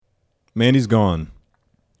Mandy's gone.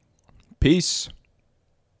 Peace.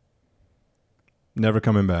 Never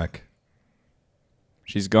coming back.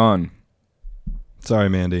 She's gone. Sorry,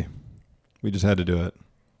 Mandy. We just had to do it.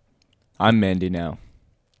 I'm Mandy now.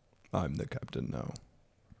 I'm the captain now.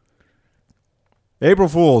 April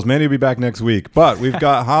Fools. Mandy will be back next week. But we've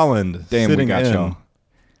got Holland Damn, sitting we got in. y'all.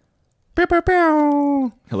 Pew, pew,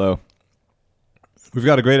 pew. Hello. We've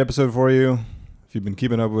got a great episode for you. If you've been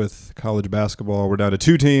keeping up with college basketball, we're down to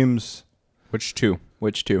 2 teams. Which two?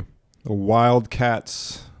 The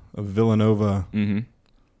Wildcats of Villanova. Mm-hmm.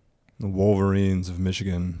 The Wolverines of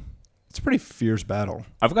Michigan. It's a pretty fierce battle.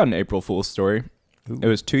 I've got an April Fool's story. Ooh. It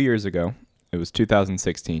was 2 years ago. It was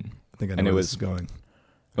 2016. I think I know where this is going.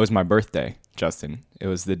 It was my birthday, Justin. It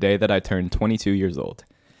was the day that I turned 22 years old.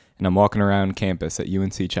 And I'm walking around campus at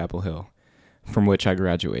UNC Chapel Hill, from which I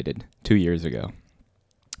graduated 2 years ago.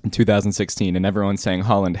 In 2016, and everyone's saying,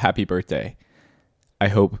 Holland, happy birthday. I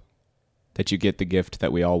hope that you get the gift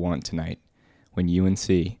that we all want tonight when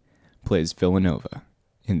UNC plays Villanova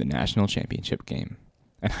in the national championship game.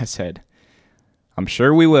 And I said, I'm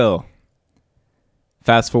sure we will.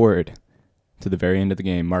 Fast forward to the very end of the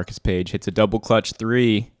game. Marcus Page hits a double clutch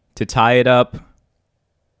 3 to tie it up.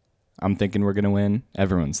 I'm thinking we're going to win.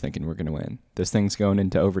 Everyone's thinking we're going to win. This thing's going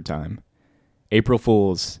into overtime. April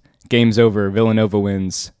Fools. Game's over. Villanova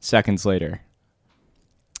wins seconds later.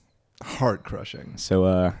 Heart crushing.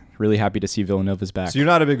 So really happy to see Villanova's back. So you're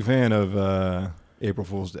not a big fan of April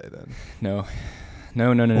Fool's Day then? No.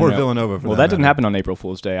 Or Villanova for Well, that didn't happen on April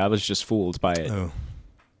Fool's Day. I was just fooled by it. Oh.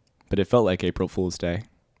 But it felt like April Fool's Day.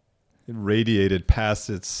 It radiated past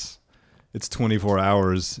its 24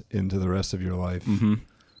 hours into the rest of your life. Mm-hmm.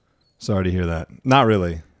 Sorry to hear that. Not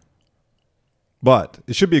really. But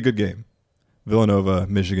it should be a good game. Villanova,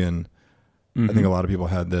 Michigan. Mm-hmm. I think a lot of people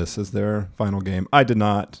had this as their final game. I did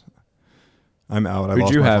not. I'm out. I Who'd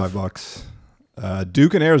lost you my have? $5.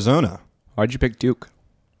 Duke and Arizona. Why'd you pick Duke?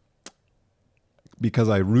 Because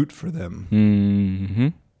I root for them.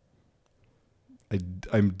 Mm-hmm.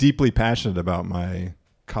 I'm deeply passionate about my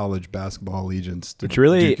college basketball allegiance to It's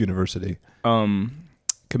really Duke University.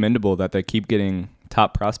 Commendable that they keep getting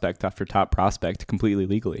top prospect after top prospect completely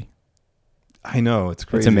legally. I know. It's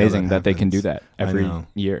crazy. It's amazing that they can do that I every know.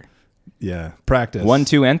 year. Yeah. Practice. 1,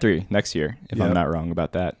 2, and 3 next year, if Yep. I'm not wrong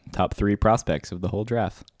about that. Top 3 prospects of the whole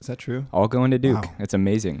draft. Is that true? All going to Duke. Wow. It's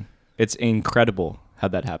amazing. It's incredible how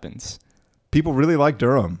that happens. People really like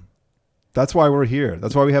Durham. That's why we're here.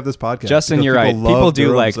 That's why we have this podcast. Justin, because you're right. love People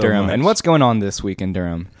do like so Durham. much. And what's going on this week in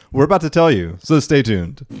Durham? We're about to tell you, so stay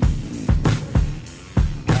tuned.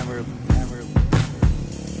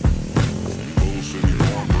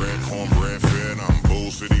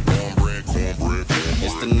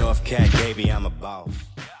 It's the North Cat, baby, I'm a boss.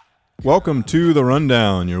 Welcome to The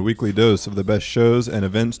Rundown, your weekly dose of the best shows and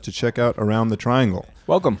events to check out around the Triangle.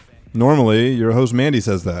 Welcome. Normally, your host Mandy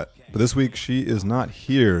says that, but this week she is not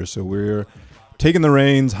here, so we're taking the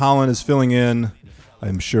reins. Holland is filling in.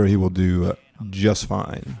 I'm sure he will do just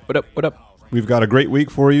fine. What up? We've got a great week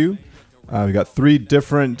for you. We've got 3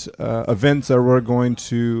 different events that we're going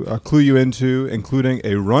to clue you into, including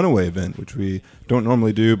a runaway event, which we don't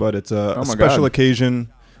normally do, but it's a special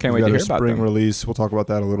occasion. Can't We've wait to got hear a about spring them. release. We'll talk about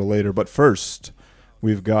that a little later. But first,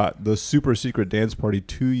 we've got the Super Secret Dance Party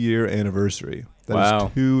 2-year anniversary. That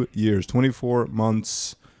is 2 years, 24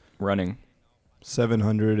 months, Running.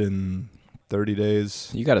 730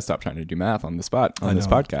 days. You got to stop trying to do math on the spot on this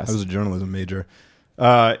podcast. I was a journalism major.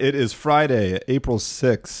 It is Friday, April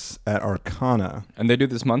 6th at Arcana. And they do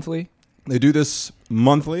this monthly? They do this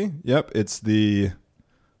monthly. Yep, it's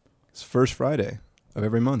first Friday of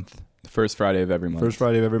every month. The first Friday of every month. First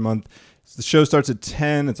Friday of every month. So the show starts at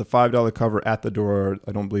 10. It's a $5 cover at the door.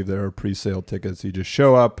 I don't believe there are pre-sale tickets. You just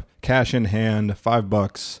show up, cash in hand,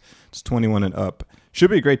 $5. It's 21 and up. Should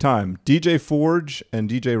be a great time. DJ Forge and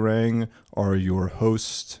DJ Rang are your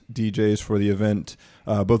host DJs for the event.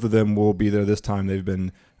 Both of them will be there this time. They've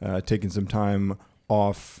been taking some time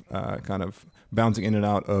off, kind of bouncing in and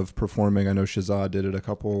out of performing. I know Shazad did it a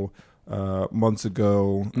couple months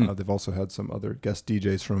ago. They've also had some other guest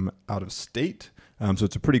DJs from out of state. So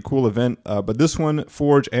it's a pretty cool event. But this one,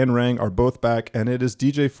 Forge and Rang are both back, and it is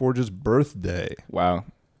DJ Forge's birthday. Wow.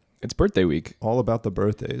 It's birthday week. All about the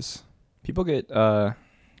birthdays. People get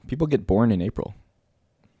born in April.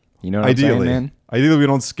 You know what I'm saying, man? Ideally, we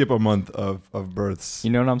don't skip a month of births.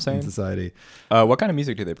 You know what I'm in saying? society. What kind of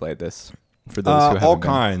music do they play at this? For those who haven't all been?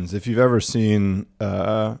 kinds. If you've ever seen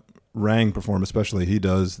Rang perform, especially, he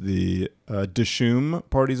does the Dishoom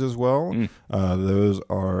parties as well. Those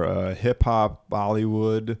are hip hop,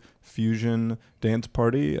 Bollywood, fusion dance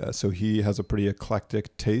party. So he has a pretty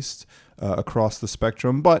eclectic taste. across the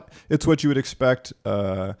spectrum, but it's what you would expect.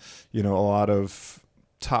 A lot of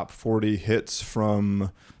top 40 hits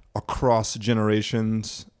from across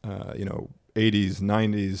generations, 80s,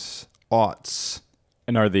 90s, aughts.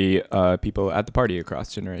 And are the people at the party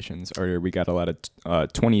across generations, or we got a lot of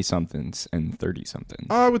 20-somethings and 30-somethings?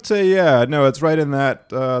 I would say, yeah. No, it's right in that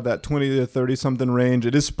 20 to 30-something range.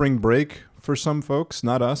 It is spring break for some folks,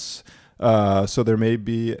 not us. So there may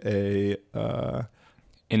be a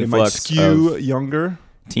influx it might skew of younger.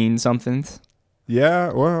 teen-somethings?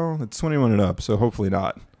 Yeah, well, it's 21 and up, so hopefully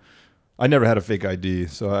not. I never had a fake ID,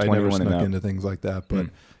 so I never snuck into things like that. But,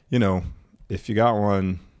 if you got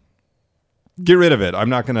one, get rid of it. I'm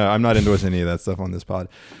not endorsing any of that stuff on this pod.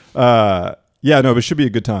 But it should be a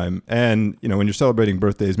good time. And, when you're celebrating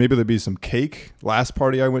birthdays, maybe there'll be some cake. Last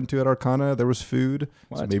party I went to at Arcana, there was food.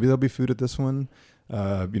 What? So maybe there'll be food at this one.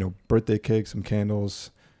 Birthday cake, some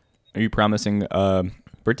candles. Are you promising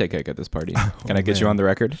birthday cake at this party? Can I get you on the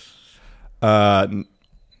record? That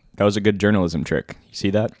was a good journalism trick. You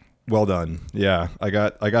see that? Well done. Yeah, I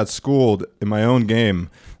got schooled in my own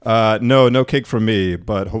game. No cake from me,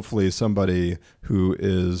 but hopefully somebody who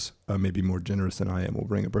is maybe more generous than I am will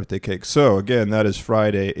bring a birthday cake. So again, that is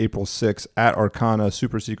Friday, April 6th at Arcana,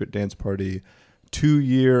 super secret dance party,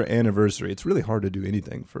 2-year anniversary. It's really hard to do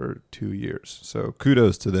anything for 2 years. So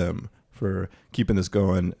kudos to them for keeping this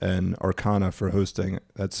going, and Arcana for hosting.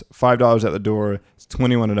 That's $5 at the door. It's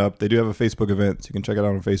 21 and up. They do have a Facebook event, so you can check it out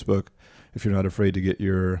on Facebook if you're not afraid to get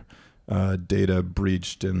your data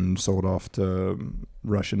breached and sold off to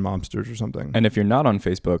Russian mobsters or something. And if you're not on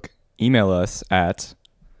Facebook, email us at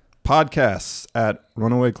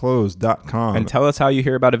podcasts@runawaykloths.com and tell us how you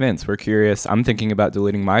hear about events. We're curious. I'm thinking about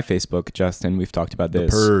deleting my Facebook, Justin. We've talked about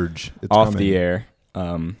this. The purge. It's off coming. The air.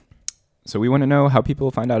 So we want to know how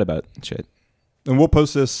people find out about shit. And we'll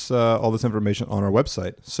post all this information on our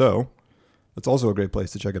website. So it's also a great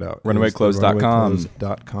place to check it out. RUNAWAYCLOTHES.com.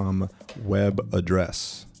 RUNAWAYCLOTHES.com web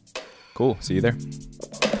address. Cool. See you there.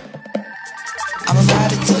 I'm a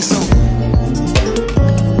rider to the soul.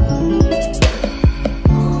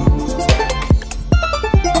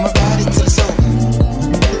 I'm a rider to the soul. I'm a rider. I'm a rider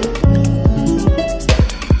to the soul.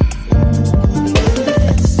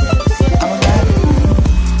 I'm a rider. I'm a rider.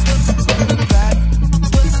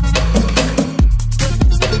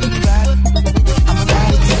 I'm a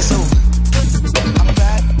rider.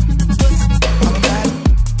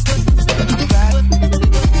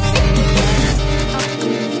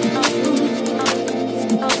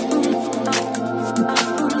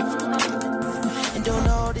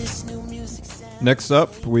 Next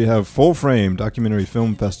up, we have Full Frame Documentary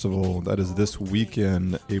Film Festival. That is this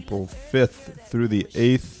weekend, April 5th through the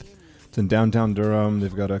 8th. It's in downtown Durham.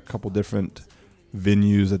 They've got a couple different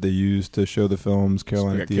venues that they use to show the films.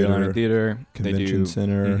 Carolina Theater, Convention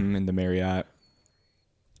Center. In the Marriott.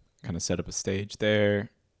 Kind of set up a stage there.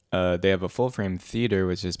 They have a Full Frame Theater,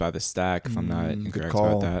 which is by the Stack, if I'm not incorrect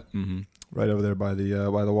about that. Mm-hmm. Right over there by the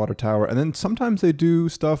water tower. And then sometimes they do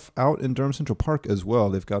stuff out in Durham Central Park as well.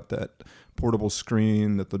 They've got that portable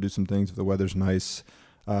screen that they'll do some things if the weather's nice.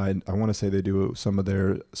 I want to say they do some of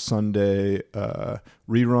their Sunday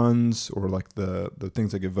reruns, or like the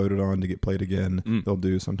things that get voted on to get played again. They'll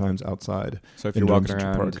do sometimes outside. So if you're walking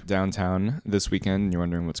around downtown this weekend and you're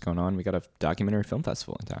wondering what's going on, we got a documentary film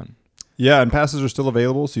festival in town. Yeah, and passes are still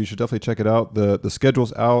available, so you should definitely check it out. The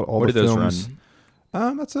schedule's out. All what the do those films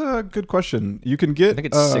run? That's a good question. You can get, I think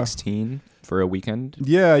it's 16 for a weekend.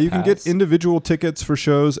 Yeah, you can get pass. individual tickets for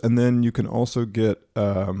shows, and then you can also get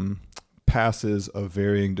passes of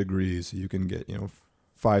varying degrees. You can get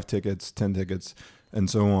 5 tickets, 10 tickets, and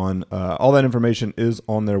so on. All that information is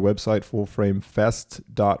on their website,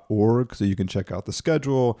 fullframefest.org, so you can check out the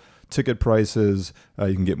schedule, ticket prices.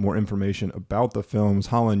 You can get more information about the films.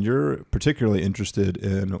 Holland, you're particularly interested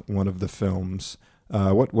in one of the films.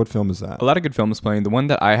 What film is that? A lot of good films playing. The one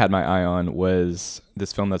that I had my eye on was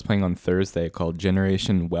this film that's playing on Thursday called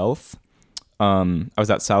Generation Wealth. I was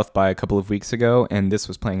at South by a couple of weeks ago, and this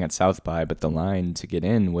was playing at South by, but the line to get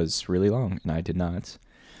in was really long, and I did not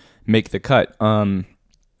make the cut. The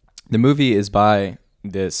movie is by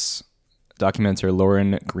this documenter,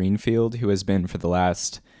 Lauren Greenfield, who has been for the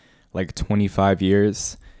last 25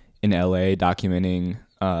 years in LA documenting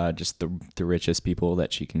just the richest people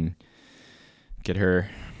that she can get her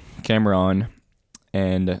camera on,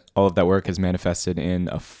 and all of that work has manifested in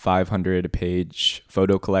a 500-page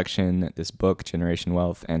photo collection, this book, Generation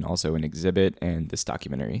Wealth, and also an exhibit and this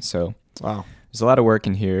documentary. So wow, there's a lot of work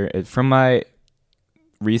in here. From my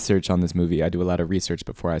research on this movie, I do a lot of research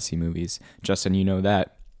before I see movies. Justin, you know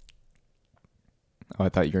that. Oh, I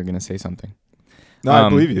thought you were going to say something. No, I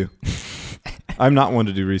believe you. I'm not one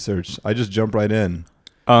to do research. I just jump right in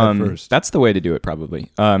at first. That's the way to do it, probably.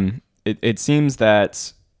 It seems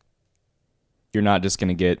that you're not just going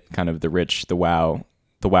to get kind of the rich, the wow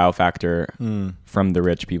factor from the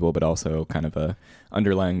rich people, but also kind of a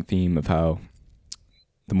underlying theme of how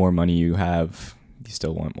the more money you have, you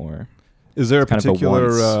still want more. Is there a kind particular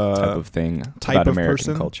of a wants type of thing type about of American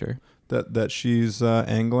person culture that she's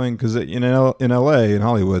angling? Because in LA, in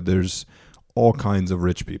Hollywood, there's all kinds of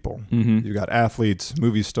rich people. Mm-hmm. You got athletes,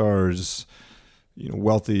 movie stars,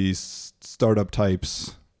 wealthy startup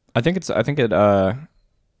types. I think it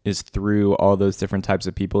is through all those different types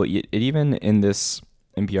of people. It even in this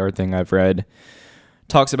NPR thing I've read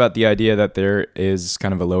talks about the idea that there is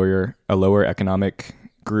kind of a lower economic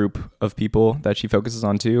group of people that she focuses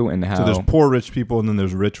on too, and how so there's poor rich people and then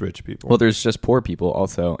there's rich people. Well, there's just poor people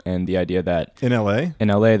also, and the idea that in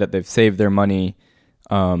LA that they've saved their money,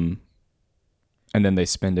 and then they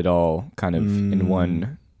spend it all kind of in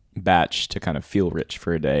one batch to kind of feel rich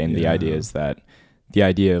for a day. And the idea is that the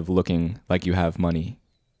idea of looking like you have money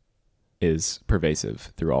is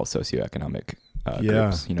pervasive through all socioeconomic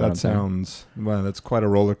groups. You know that sounds, wow, that's quite a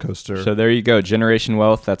roller coaster. So there you go. Generation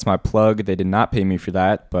Wealth. That's my plug. They did not pay me for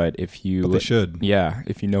that, but But they should. Yeah.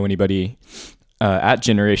 If you know anybody at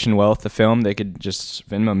Generation Wealth, the film, they could just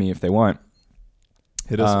Venmo me if they want.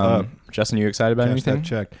 Hit us up. Justin, you excited about Cash that anything?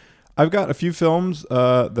 check. I've got a few films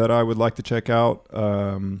that I would like to check out.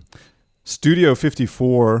 Studio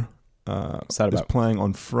 54 is playing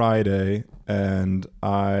on Friday, and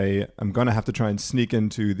I am going to have to try and sneak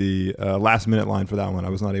into the last minute line for that one. I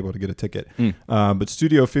was not able to get a ticket. But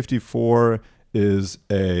Studio 54 is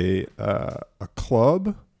a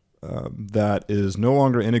club that is no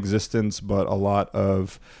longer in existence, but a lot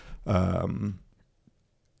of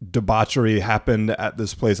debauchery happened at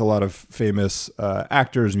this place. A lot of famous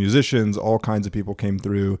actors, musicians, all kinds of people came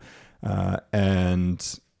through,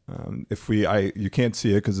 and you can't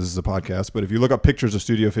see it because this is a podcast, but if you look up pictures of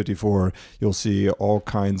Studio 54, you'll see all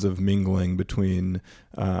kinds of mingling between,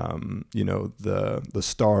 the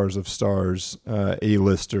stars of stars,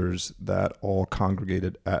 A-listers that all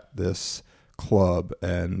congregated at this club.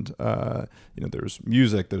 And, there's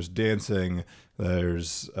music, there's dancing,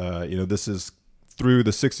 there's, this is through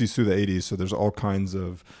the 60s through the 80s. So there's all kinds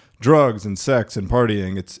of drugs and sex and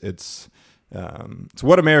partying. It's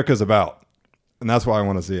what America's about. And that's why I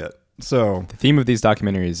want to see it. So the theme of these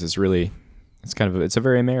documentaries is really, it's a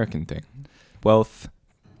very American thing. Wealth.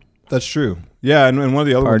 That's true. Yeah, and one of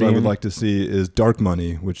the other ones I Partying. would like to see is Dark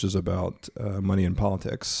Money, which is about money in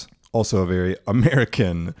politics. Also a very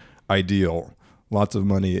American ideal. Lots of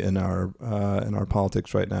money in our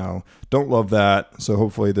politics right now. Don't love that. So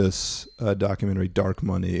hopefully this documentary, Dark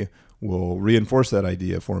Money, will reinforce that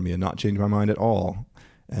idea for me and not change my mind at all.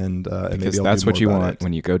 And Because maybe I'll that's do what more you about want it.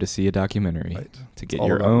 when you go to see a documentary, Right. to get all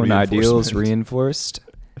your about own ideals reinforcement. reinforced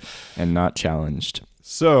and not challenged.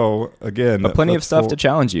 So again, But plenty of stuff to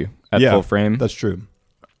challenge you at Full Frame. That's true.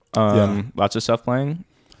 Lots of stuff playing.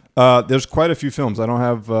 There's quite a few films. I don't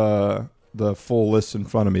have the full list in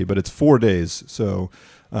front of me, but it's 4 days. So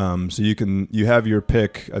you have your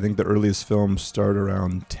pick. I think the earliest films start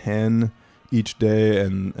around 10 each day,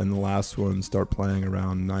 and the last ones start playing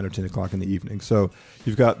around 9 or 10 o'clock in the evening. So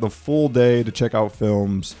you've got the full day to check out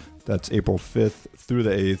films. That's April 5th through the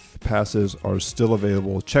 8th. Passes are still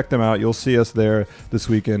available. Check them out. You'll see us there this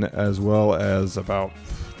weekend, as well as about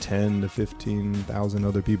 10 to 15,000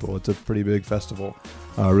 other people. It's a pretty big festival.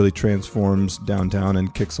 Really transforms downtown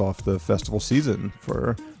and kicks off the festival season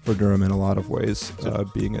for Durham in a lot of ways,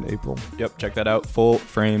 being in April. Yep, check that out.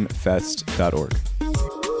 fullframefest.org.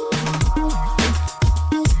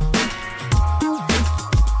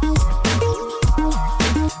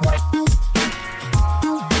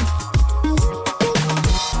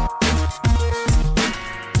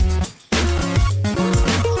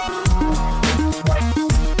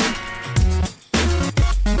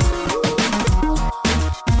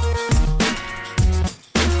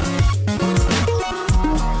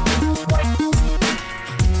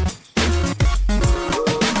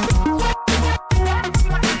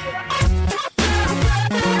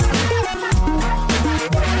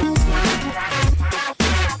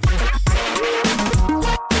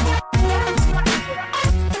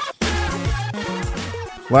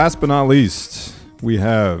 Last but not least, we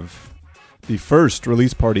have the first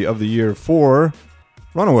release party of the year for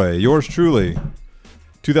Runaway, yours truly.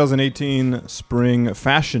 2018 Spring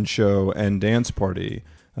Fashion Show and Dance Party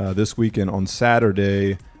this weekend on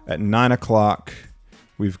Saturday at 9 o'clock.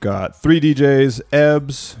 We've got 3 DJs,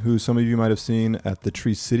 Ebbs, who some of you might have seen at the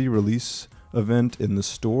Tree City release event in the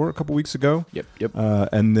store a couple weeks ago. Yep.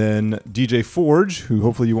 And then DJ Forge, who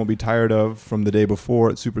hopefully you won't be tired of from the day before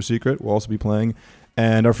at Super Secret, will also be playing.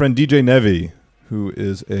 And our friend DJ Nevi, who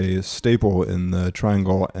is a staple in the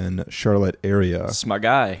Triangle and Charlotte area. That's my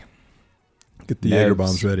guy. Get the Jaeger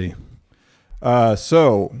bombs ready.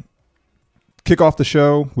 So, kick off the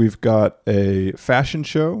show. We've got a fashion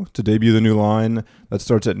show to debut the new line that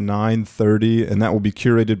starts at 9:30, and that will be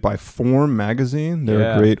curated by Form Magazine.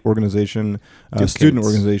 They're a great organization, student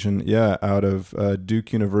organization, out of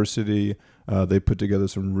Duke University. They put together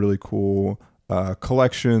some really cool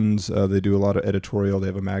collections. They do a lot of editorial. They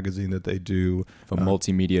have a magazine that they do. A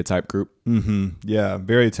multimedia type group. Yeah,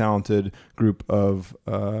 very talented group of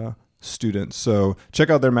students. So check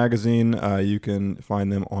out their magazine. You can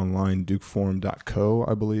find them online, dukeform.co,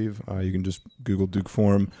 I believe. You can just Google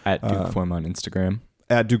Dukeform. At Dukeform on Instagram.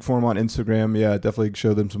 At Dukeform on Instagram. Yeah, definitely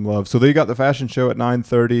show them some love. So they got the fashion show at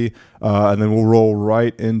 9:30, and then we'll roll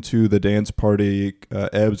right into the dance party.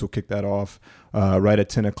 Ebbs will kick that off right at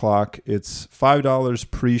 10 o'clock. It's $5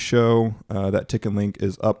 pre-show. That ticket link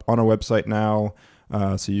is up on our website now.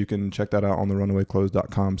 So you can check that out on the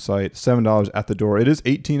runawayclothes.com site. $7 at the door. It is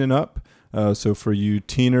 18 and up. So for you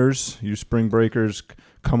teeners, you spring breakers,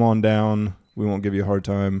 come on down. We won't give you a hard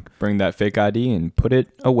time. Bring that fake ID and put it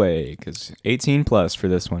away, because 18 plus for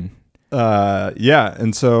this one.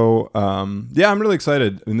 And so I'm really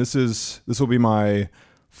excited. I mean, this will be my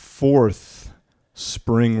 4th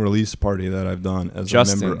spring release party that I've done as a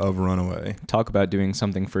member of Runaway. Talk about doing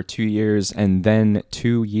something for 2 years and then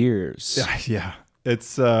 2 years. Yeah.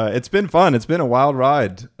 It's been fun. It's been a wild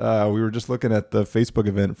ride. We were just looking at the Facebook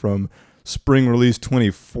event from Spring Release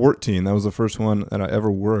 2014. That was the first one that I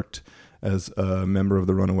ever worked as a member of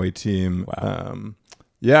the Runaway team. Wow.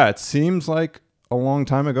 It seems like a long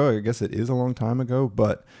time ago. I guess it is a long time ago,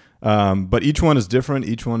 but each one is different.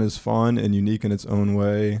 Each one is fun and unique in its own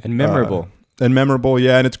way. And memorable.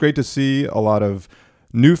 And it's great to see a lot of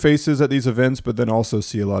new faces at these events, but then also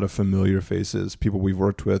see a lot of familiar faces, people we've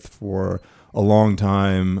worked with for a long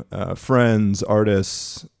time, friends,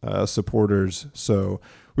 artists, supporters. So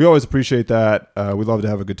we always appreciate that. We love to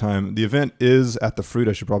have a good time. The event is at the Fruit.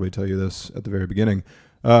 I should probably tell you this at the very beginning.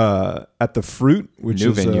 At the Fruit, which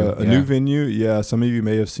is a new venue. Yeah, some of you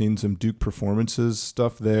may have seen some Duke Performances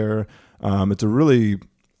stuff there. It's a really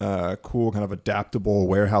cool kind of adaptable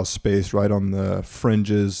warehouse space right on the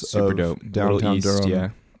fringes of dope. Downtown East, Durham. Yeah.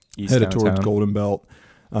 East headed downtown. towards Golden Belt.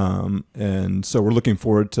 And so we're looking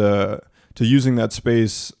forward to using that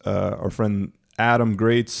space. Our friend Adam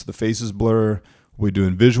Greats, the Faces Blur, will be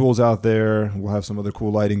doing visuals out there. We'll have some other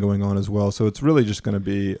cool lighting going on as well. So it's really just going to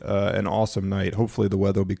be an awesome night. Hopefully the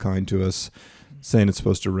weather will be kind to us. Saying it's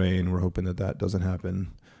supposed to rain. We're hoping that doesn't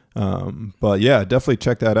happen. But yeah, definitely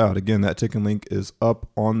check that out. Again, that ticket link is up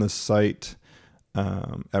on the site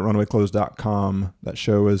at runawayclothes.com. That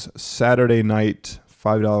show is Saturday night,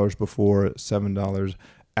 $5 before, $7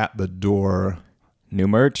 at the door. New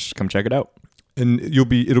merch. Come check it out. And it'll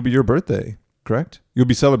be your birthday, correct? You'll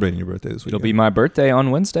be celebrating your birthday this weekend. It'll be my birthday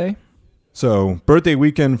on Wednesday. So, birthday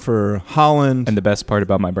weekend for Holland. And the best part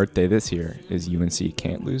about my birthday this year is UNC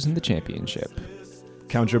can't lose in the championship.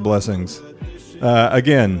 Count your blessings.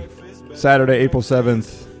 Again, Saturday, April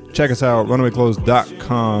 7th. Check us out,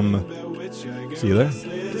 runawayclothes.com. See you there.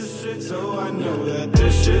 So I know that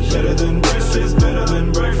this shit better than breakfast, better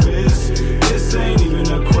than breakfast. This ain't even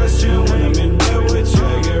a question. When I'm in bed with you,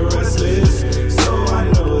 I get restless. So I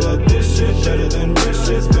know that this shit better than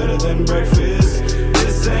breakfast, better than breakfast.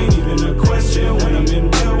 This ain't even a question. When I'm in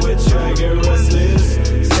bed with you, I get restless.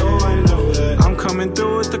 So I know that I'm coming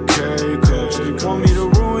through with the K-cups. Want me to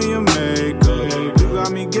ruin your makeup? You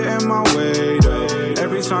got me getting my weight up.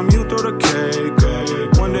 Every time you throw the cake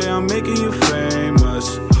up, one day I'm making you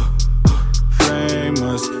famous.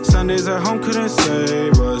 Sundays at home couldn't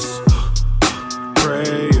save us.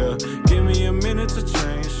 Prayer, give me a minute to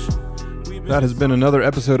change. That has been another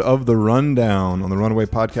episode of The Rundown on the Runaway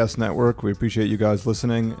Podcast Network. We appreciate you guys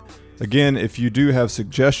listening. Again, if you do have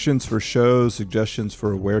suggestions for shows, suggestions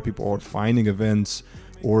for where people are finding events,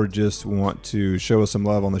 or just want to show us some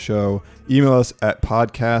love on the show, email us at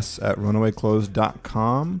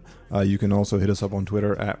podcasts@runawayclothes.com. You can also hit us up on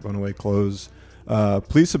Twitter at runawayclothes.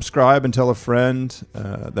 Please subscribe and tell a friend.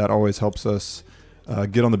 That always helps us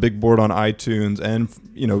get on the big board on iTunes and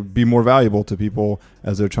be more valuable to people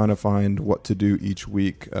as they're trying to find what to do each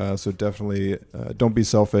week. So definitely don't be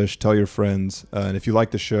selfish. Tell your friends. And if you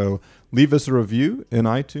like the show, leave us a review in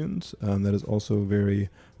iTunes. That is also very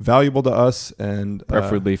valuable to us. And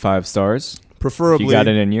preferably 5 stars. Preferably. If you got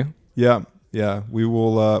it in you. Yeah. We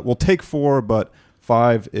will. We'll take 4, but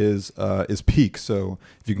 5 is peak. So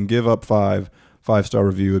if you can give up 5-star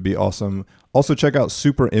review would be awesome. Also check out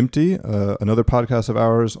Super Empty, another podcast of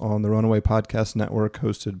ours on the Runaway Podcast Network,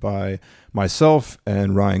 hosted by myself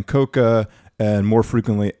and Ryan Coca, and more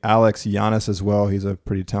frequently Alex Yanis as well. He's a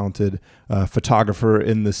pretty talented photographer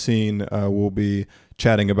in the scene. We'll be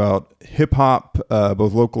chatting about hip hop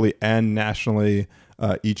both locally and nationally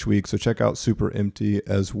each week. So check out Super Empty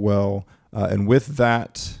as well. And with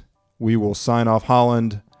that, we will sign off.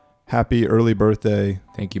 Holland, happy early birthday.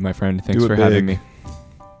 Thank you, my friend. Thanks for having me.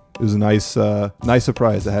 It was a nice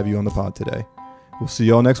surprise to have you on the pod today. We'll see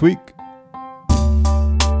y'all next week.